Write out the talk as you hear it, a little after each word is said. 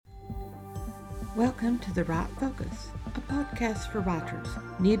Welcome to The Right Focus, a podcast for writers,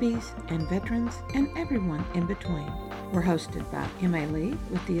 newbies, and veterans, and everyone in between. We're hosted by Emma Lee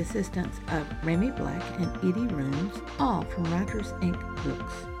with the assistance of Remy Black and Edie Rooms, all from Writers Inc.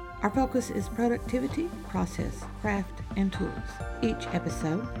 books. Our focus is productivity, process, craft, and tools. Each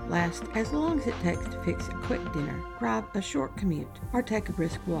episode lasts as long as it takes to fix a quick dinner, drive a short commute, or take a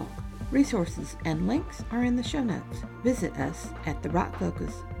brisk walk. Resources and links are in the show notes. Visit us at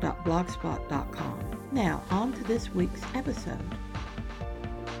therightfocus.blogspot.com. Now, on to this week's episode.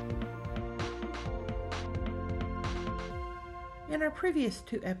 In our previous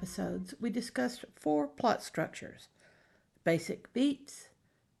two episodes, we discussed 4 plot structures: basic beats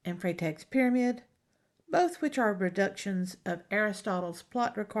and Freytag's pyramid, both which are reductions of Aristotle's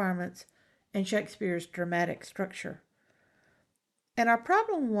plot requirements and Shakespeare's dramatic structure. And our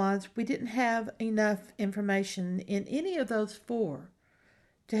problem was we didn't have enough information in any of those 4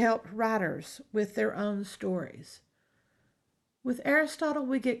 to help writers with their own stories. With Aristotle,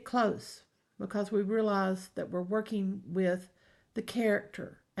 we get close because we realize that we're working with the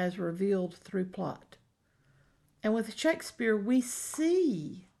character as revealed through plot. And with Shakespeare, we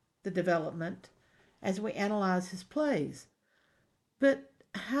see the development as we analyze his plays. But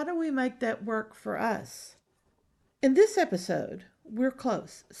how do we make that work for us? In this episode, we're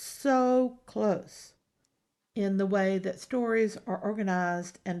close, so close, in the way that stories are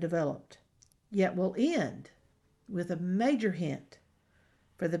organized and developed. Yet we'll end with a major hint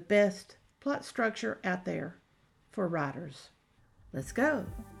for the best plot structure out there for writers. Let's go.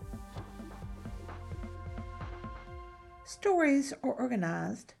 Stories are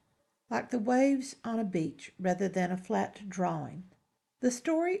organized like the waves on a beach rather than a flat drawing. The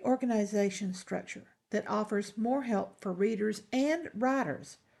story organization structure that offers more help for readers and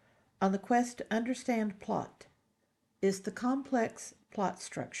writers on the quest to understand plot is the complex plot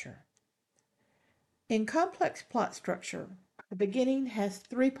structure. In complex plot structure, the beginning has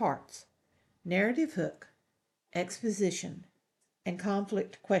 3 parts: narrative hook, exposition, and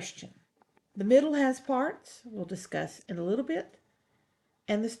conflict question. The middle has parts we'll discuss in a little bit,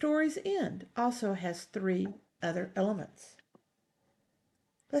 and the story's end also has 3 other elements.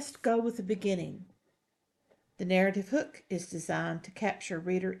 Let's go with the beginning. The narrative hook is designed to capture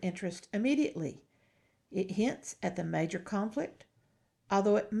reader interest immediately. It hints at the major conflict,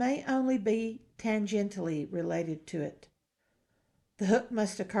 although it may only be tangentially related to it. The hook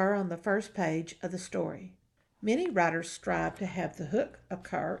must occur on the first page of the story. Many writers strive to have the hook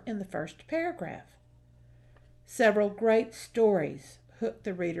occur in the first paragraph. Several great stories hook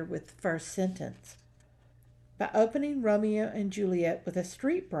the reader with the first sentence. By opening Romeo and Juliet with a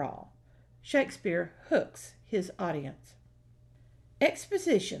street brawl, Shakespeare hooks his audience.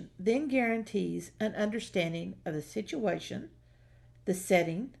 Exposition then guarantees an understanding of the situation, the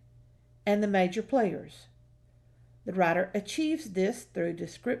setting, and the major players. The writer achieves this through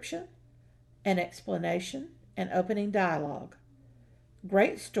description, an explanation, and opening dialogue.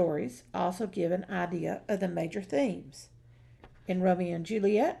 Great stories also give an idea of the major themes. In Romeo and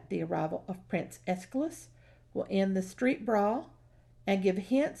Juliet, the arrival of Prince Aeschylus will end the street brawl and give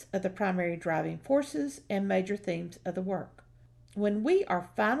hints of the primary driving forces and major themes of the work. When we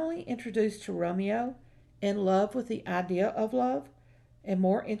are finally introduced to Romeo, in love with the idea of love, and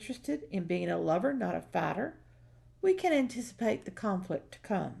more interested in being a lover, not a fighter, we can anticipate the conflict to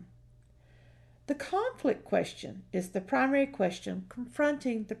come. The conflict question is the primary question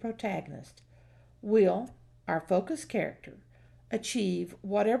confronting the protagonist. Will our focus character achieve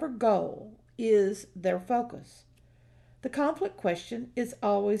whatever goal is their focus? The conflict question is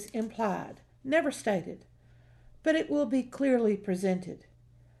always implied, never stated, but it will be clearly presented.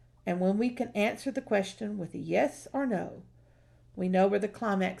 And when we can answer the question with a yes or no, we know where the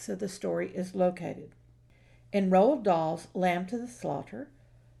climax of the story is located. In Roald Dahl's Lamb to the Slaughter,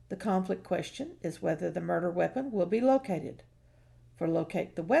 the conflict question is whether the murder weapon will be located. For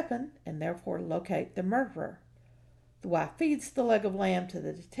locate the weapon, and therefore locate the murderer. The wife feeds the leg of lamb to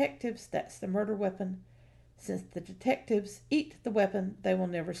the detectives, that's the murder weapon. Since the detectives eat the weapon, they will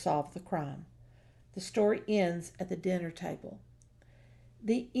never solve the crime. The story ends at the dinner table.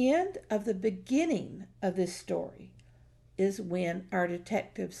 The end of the beginning of this story is when our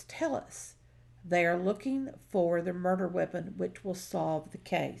detectives tell us they are looking for the murder weapon which will solve the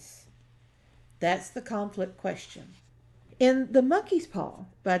case. That's the conflict question. In The Monkey's Paw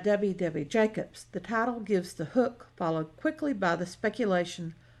by W. W. Jacobs, the title gives the hook, followed quickly by the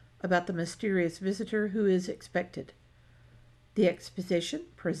speculation about the mysterious visitor who is expected. The exposition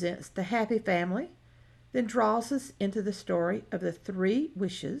presents the happy family, then draws us into the story of the 3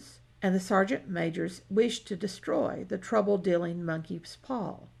 wishes and the sergeant major's wish to destroy the trouble-dealing monkey's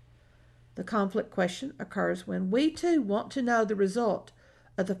paw. The conflict question occurs when we too want to know the result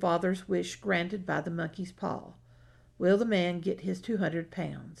of the father's wish granted by the monkey's paw. Will the man get his 200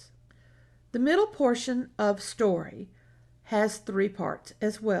 pounds? The middle portion of story has 3 parts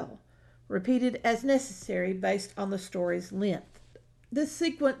as well, repeated as necessary based on the story's length. This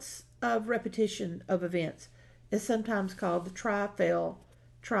sequence of repetition of events is sometimes called the try-fail,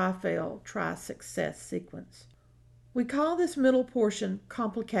 try-success sequence. We call this middle portion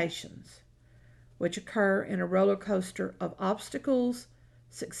complications, which occur in a roller coaster of obstacles,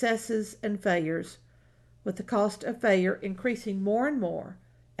 successes, and failures, with the cost of failure increasing more and more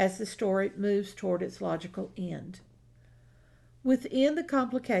as the story moves toward its logical end. Within the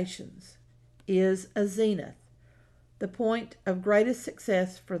complications is a zenith, the point of greatest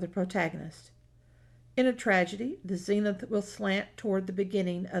success for the protagonist. In a tragedy, the zenith will slant toward the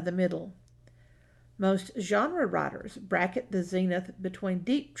beginning of the middle. Most genre writers bracket the zenith between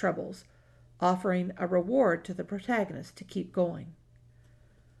deep troubles, offering a reward to the protagonist to keep going.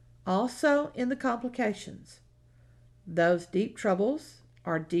 Also in the complications, those deep troubles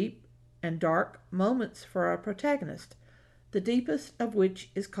are deep and dark moments for our protagonist, the deepest of which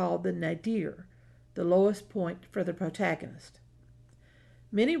is called the nadir, the lowest point for the protagonist.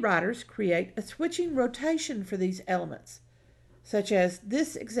 Many writers create a switching rotation for these elements, such as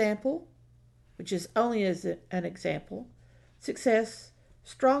this example, which is only as an example: success,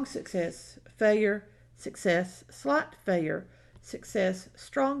 strong success, failure, success, slight failure, success,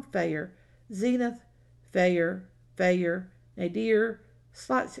 strong failure, zenith, failure, failure, nadir,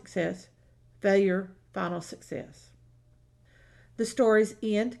 slight success, failure, final success. The story's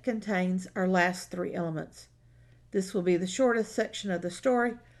end contains our last 3 elements. This will be the shortest section of the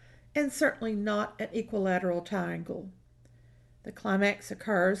story, and certainly not an equilateral triangle. The climax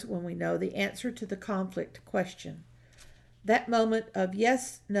occurs when we know the answer to the conflict question. That moment of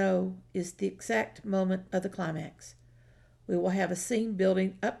yes, no is the exact moment of the climax. We will have a scene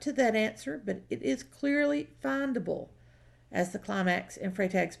building up to that answer, but it is clearly findable, as the climax in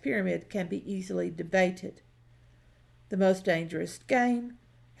Freytag's Pyramid can be easily debated. The Most Dangerous Game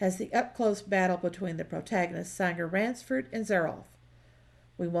has the up-close battle between the protagonists Sanger Ransford and Zaroff.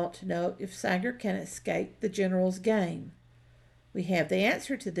 We want to know if Sanger can escape the general's game. We have the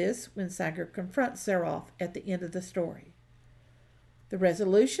answer to this when Sanger confronts Zaroff at the end of the story. The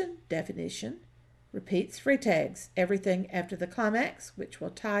resolution definition repeats Freytag's everything after the climax, which will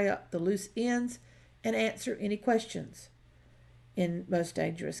tie up the loose ends and answer any questions. In Most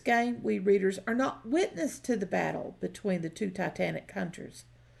Dangerous Game, we readers are not witness to the battle between the 2 titanic hunters.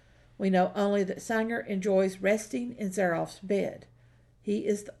 We know only that Sanger enjoys resting in Zaroff's bed. He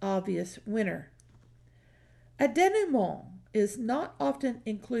is the obvious winner. A denouement is not often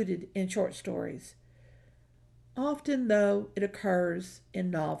included in short stories. Often, though, it occurs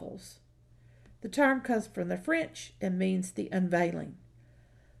in novels. The term comes from the French and means the unveiling.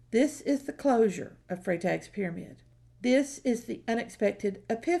 This is the closure of Freytag's Pyramid. This is the unexpected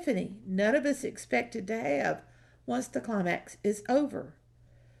epiphany none of us expected to have once the climax is over.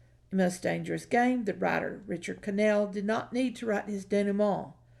 In Most Dangerous Game, the writer Richard Cannell did not need to write his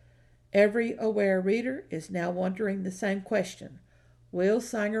denouement. Every aware reader is now wondering the same question: will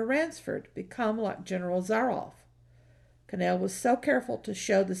Sanger Ransford become like General Zaroff? Cannell was so careful to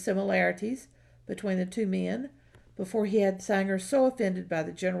show the similarities between the 2 men before he had Sanger so offended by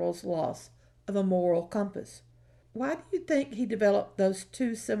the general's loss of a moral compass. Why do you think he developed those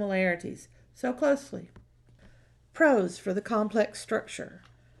 2 similarities so closely? Pros for the complex structure.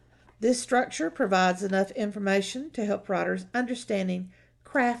 This structure provides enough information to help writers understanding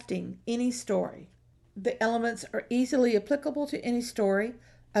crafting any story. The elements are easily applicable to any story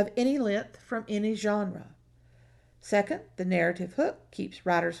of any length from any genre. Second, the narrative hook keeps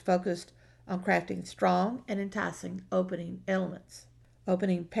writers focused on crafting strong and enticing opening elements,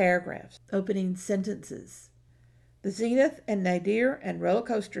 opening paragraphs, opening sentences. The zenith and nadir and roller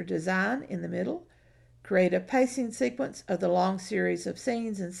coaster design in the middle create a pacing sequence of the long series of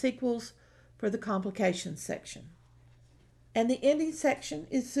scenes and sequels for the complications section. And the ending section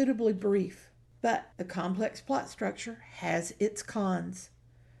is suitably brief, but the complex plot structure has its cons.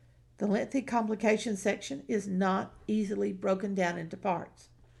 The lengthy complications section is not easily broken down into parts.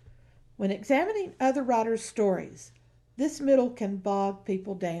 When examining other writers' stories, this middle can bog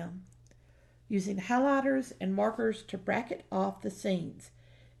people down. Using highlighters and markers to bracket off the scenes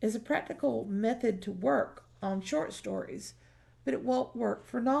is a practical method to work on short stories, but it won't work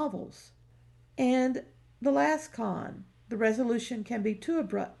for novels. And the last con, the resolution can be too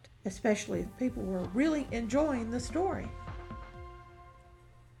abrupt, especially if people were really enjoying the story.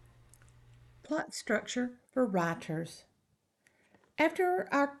 Plot structure for writers. After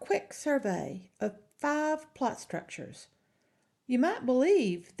our quick survey of 5 plot structures, you might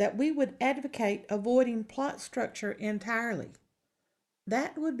believe that we would advocate avoiding plot structure entirely.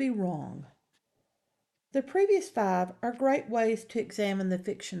 That would be wrong. The previous 5 are great ways to examine the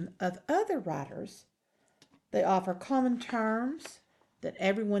fiction of other writers. They offer common terms that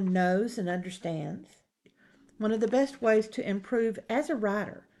everyone knows and understands. One of the best ways to improve as a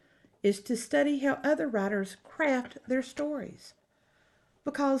writer is to study how other writers craft their stories.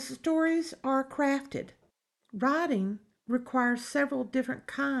 Because stories are crafted. Writing requires several different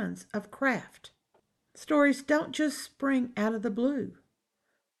kinds of craft. Stories don't just spring out of the blue.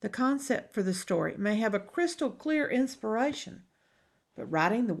 The concept for the story may have a crystal clear inspiration, but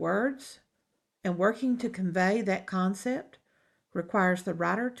writing the words and working to convey that concept requires the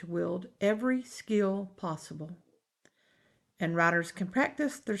writer to wield every skill possible. And writers can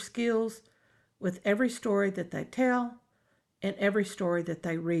practice their skills with every story that they tell and every story that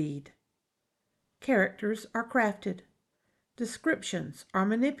they read. Characters are crafted. Descriptions are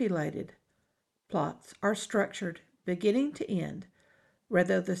manipulated. Plots are structured, beginning to end,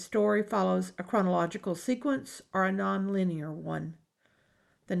 whether the story follows a chronological sequence or a nonlinear one.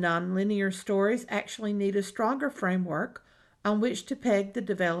 The nonlinear stories actually need a stronger framework on which to peg the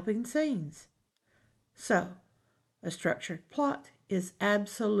developing scenes. So, a structured plot is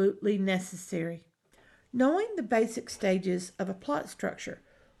absolutely necessary. Knowing the basic stages of a plot structure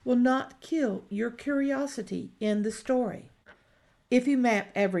will not kill your curiosity in the story. If you map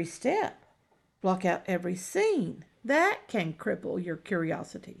every step, block out every scene, that can cripple your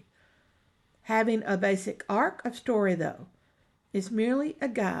curiosity. Having a basic arc of story, though, is merely a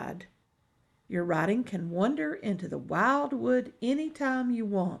guide. Your writing can wander into the wildwood anytime you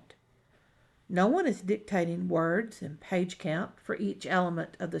want. No one is dictating words and page count for each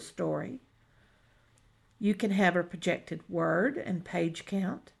element of the story. You can have a projected word and page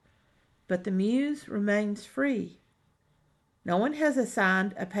count, but the muse remains free. No one has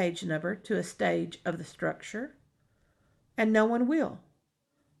assigned a page number to a stage of the structure, and no one will.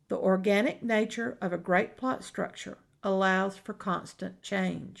 The organic nature of a great plot structure allows for constant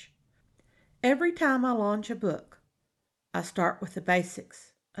change. Every time I launch a book, I start with the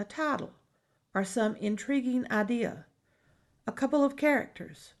basics, a title, or some intriguing idea, a couple of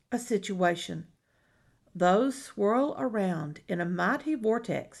characters, a situation. Those swirl around in a mighty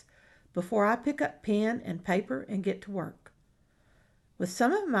vortex before I pick up pen and paper and get to work. With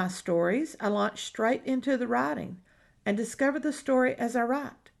some of my stories, I launch straight into the writing and discover the story as I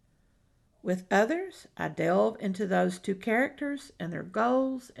write. With others, I delve into those two characters and their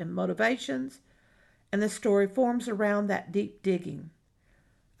goals and motivations, and the story forms around that deep digging.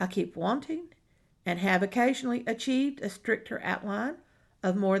 I keep wanting and have occasionally achieved a stricter outline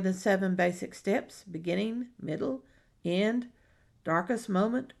of more than 7 basic steps: beginning, middle, end, darkest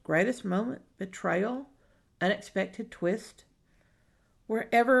moment, greatest moment, betrayal, unexpected twist.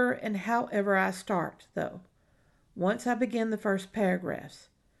 Wherever and however I start, though, once I begin the first paragraphs,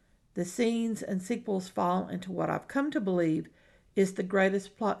 the scenes and sequels fall into what I've come to believe is the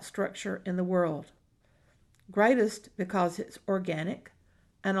greatest plot structure in the world. Greatest because it's organic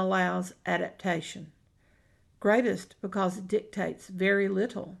and allows adaptation. Greatest because it dictates very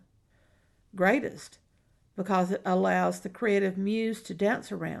little. Greatest because it allows the creative muse to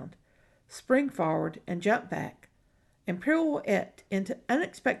dance around, spring forward and jump back, and pirouette into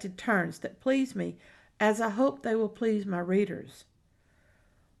unexpected turns that please me as I hope they will please my readers.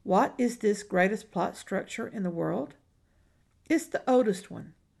 What is this greatest plot structure in the world? It's the oldest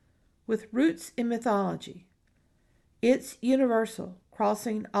one, with roots in mythology. It's universal,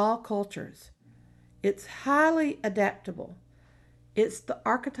 crossing all cultures. It's highly adaptable. It's the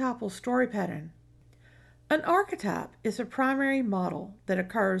archetypal story pattern. An archetype is a primary model that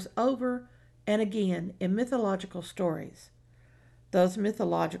occurs over and again in mythological stories. Those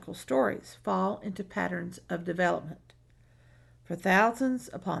mythological stories fall into patterns of development. For thousands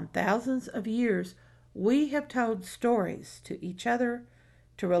upon thousands of years, we have told stories to each other,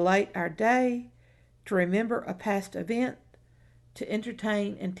 to relate our day, to remember a past event, to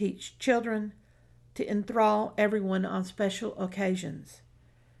entertain and teach children, to enthrall everyone on special occasions.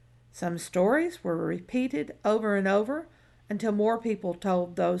 Some stories were repeated over and over until more people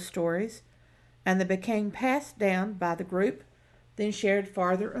told those stories, and they became passed down by the group, then shared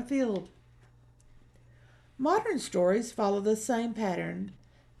farther afield. Modern stories follow the same pattern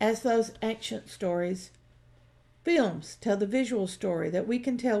as those ancient stories. Films tell the visual story that we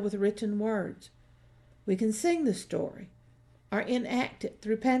can tell with written words. We can sing the story or enact it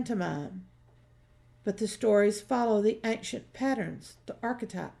through pantomime. But the stories follow the ancient patterns, the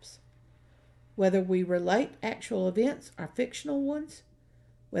archetypes. Whether we relate actual events or fictional ones,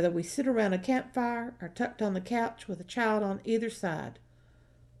 whether we sit around a campfire or tucked on the couch with a child on either side,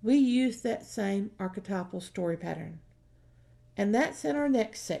 we use that same archetypal story pattern. And that's in our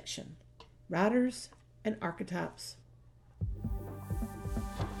next section, Writers and Archetypes.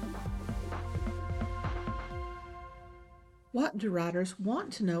 What do writers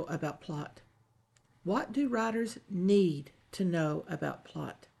want to know about plot? What do writers need to know about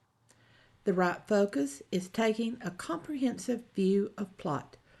plot? The right focus is taking a comprehensive view of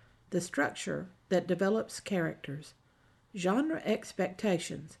plot, the structure that develops characters, genre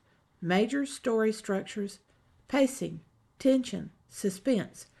expectations, major story structures, pacing, tension,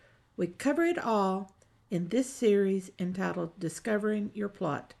 suspense. We cover it all in this series entitled Discovering Your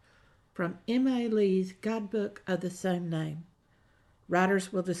Plot, from M.A. Lee's guidebook of the same name.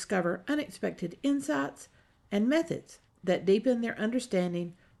 Writers will discover unexpected insights and methods that deepen their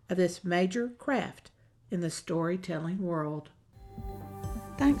understanding of this major craft in the storytelling world.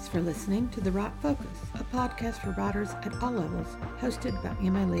 Thanks for listening to The Right Focus, a podcast for writers at all levels, hosted by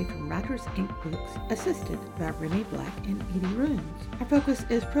Emma Lee from Writers Inc. Books, assisted by Remy Black and Edie Runes. Our focus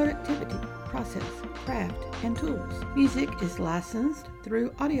is productivity, process, craft, and tools. Music is licensed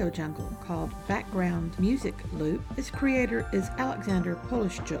through Audio Jungle, called Background Music Loop. Its creator is Alexander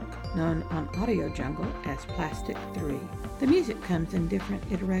Polishchuk, known on Audio Jungle as Plastic 3. The music comes in different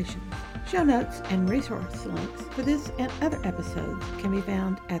iterations. Show notes and resource links for this and other episodes can be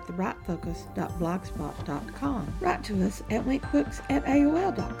found at therightfocus.blogspot.com. Write to us at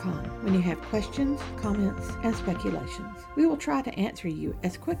winkbooks@aol.com when you have questions, comments, and speculations. We will try to answer you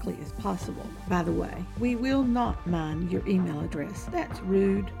as quickly as possible. By the way, we will not mind your email address. That's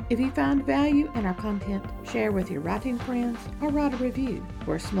rude. If you find value in our content, share with your writing friends or write a review.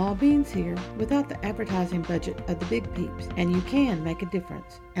 We're small beans here without the advertising budget of the big peeps, and you can make a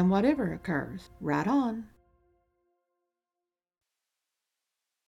difference. And whatever occurs, write on.